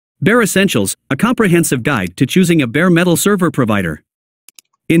Bare Essentials, a comprehensive guide to choosing a bare metal server provider.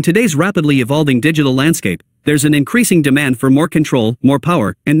 In today's rapidly evolving digital landscape, there's an increasing demand for more control, more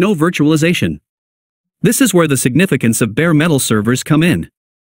power, and no virtualization. This is where the significance of bare metal servers come in.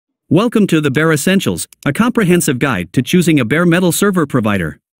 Welcome to the Bare Essentials, a comprehensive guide to choosing a bare metal server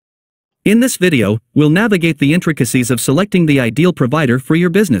provider. In this video, we'll navigate the intricacies of selecting the ideal provider for your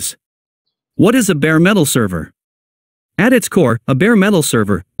business. What is a bare metal server? At its core, a bare metal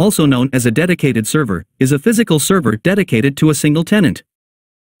server, also known as a dedicated server, is a physical server dedicated to a single tenant.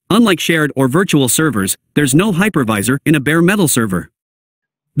 Unlike shared or virtual servers, there's no hypervisor in a bare metal server.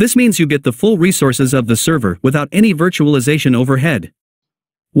 This means you get the full resources of the server without any virtualization overhead.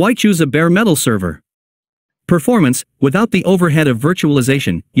 Why choose a bare metal server? Performance: without the overhead of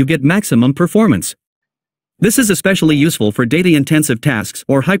virtualization, you get maximum performance. This is especially useful for data-intensive tasks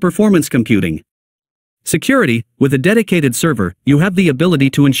or high-performance computing. Security: with a dedicated server, you have the ability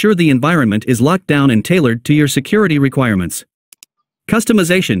to ensure the environment is locked down and tailored to your security requirements.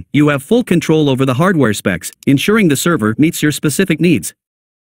 Customization: you have full control over the hardware specs, ensuring the server meets your specific needs.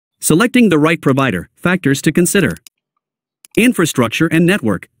 Selecting the right provider: factors to consider. Infrastructure and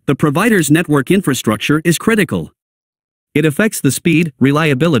network: the provider's network infrastructure is critical. It affects the speed,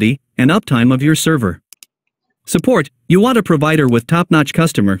 reliability, and uptime of your server. Support: you want a provider with top-notch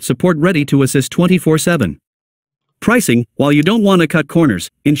customer support ready to assist 24/7. Pricing: while you don't want to cut corners,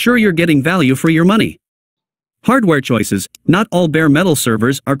 ensure you're getting value for your money. Hardware choices: not all bare metal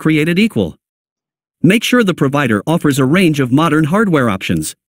servers are created equal. Make sure the provider offers a range of modern hardware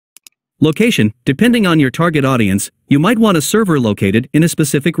options. Location: depending on your target audience, you might want a server located in a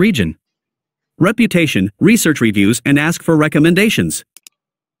specific region. Reputation: research reviews and ask for recommendations.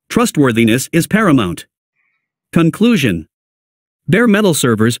 Trustworthiness is paramount. Conclusion: bare metal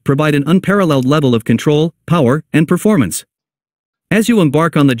servers provide an unparalleled level of control, power, and performance. As you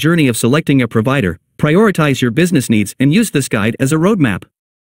embark on the journey of selecting a provider, prioritize your business needs and use this guide as a roadmap.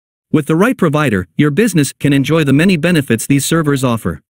 With the right provider, your business can enjoy the many benefits these servers offer.